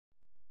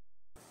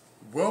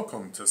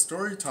Welcome to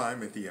Story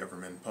Time at the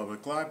Everman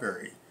Public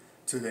Library.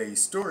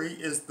 Today's story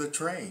is The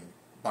Train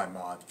by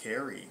Maud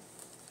Keary.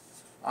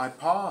 I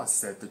pause,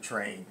 said the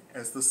train,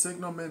 as the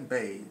signalman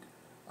bade.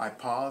 I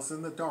pause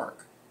in the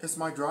dark. Is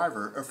my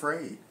driver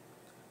afraid?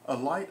 A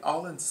light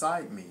all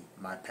inside me,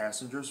 my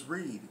passengers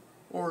read,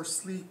 or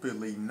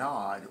sleepily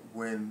nod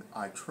when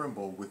I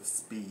tremble with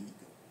speed.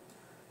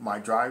 My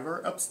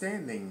driver,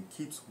 upstanding,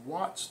 keeps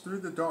watch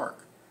through the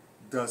dark.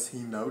 Does he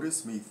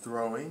notice me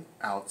throwing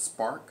out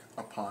spark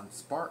upon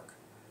spark?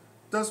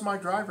 Does my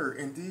driver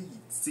indeed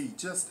see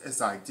just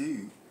as I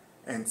do,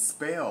 and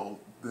spell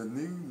the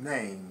new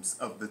names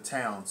of the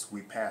towns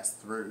we pass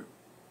through?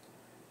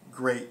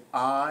 Great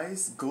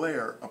eyes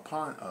glare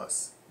upon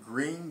us,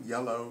 green,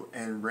 yellow,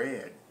 and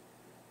red.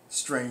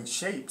 Strange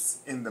shapes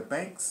in the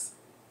banks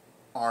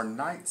our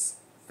night's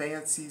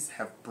fancies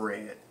have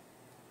bred.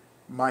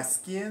 My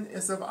skin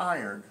is of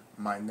iron,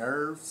 my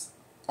nerves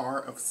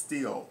are of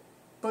steel.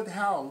 But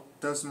how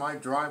does my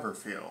driver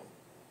feel?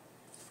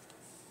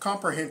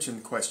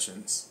 Comprehension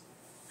questions.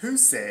 Who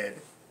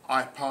said,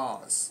 I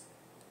pause?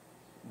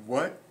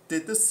 What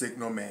did the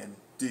signalman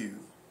do?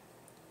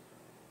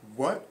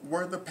 What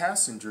were the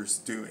passengers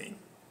doing?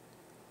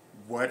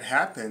 What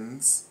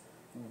happens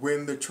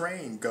when the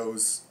train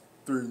goes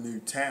through new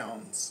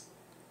towns?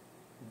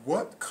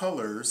 What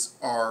colors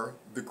are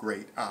the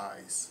great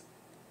eyes?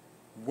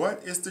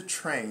 What is the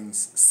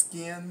train's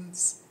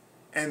skins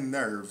and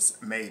nerves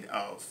made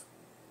of?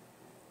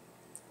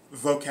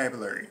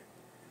 Vocabulary.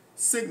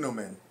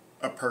 Signalman,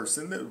 a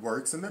person that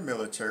works in the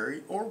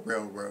military or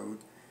railroad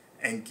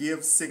and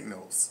gives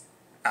signals.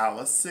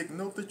 Alice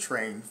signaled the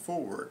train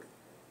forward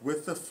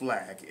with the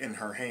flag in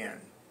her hand.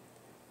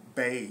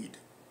 Bade,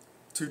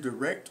 to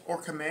direct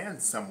or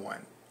command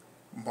someone.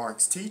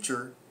 Mark's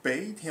teacher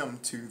bade him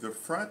to the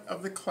front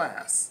of the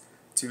class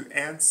to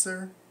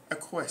answer a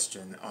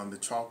question on the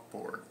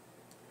chalkboard.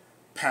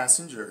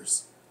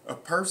 Passengers, a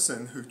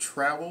person who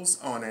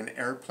travels on an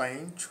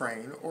airplane,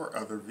 train, or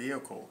other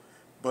vehicle,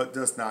 but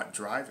does not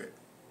drive it.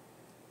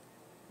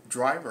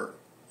 Driver,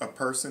 a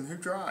person who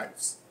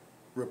drives.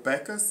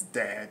 Rebecca's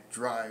dad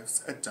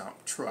drives a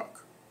dump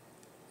truck.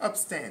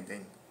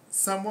 Upstanding,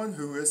 someone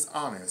who is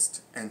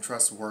honest and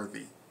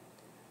trustworthy.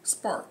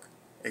 Spark,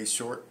 a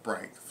short,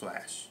 bright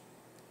flash.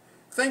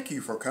 Thank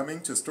you for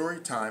coming to Story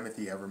Time at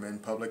the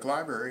Everman Public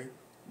Library.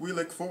 We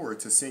look forward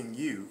to seeing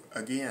you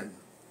again.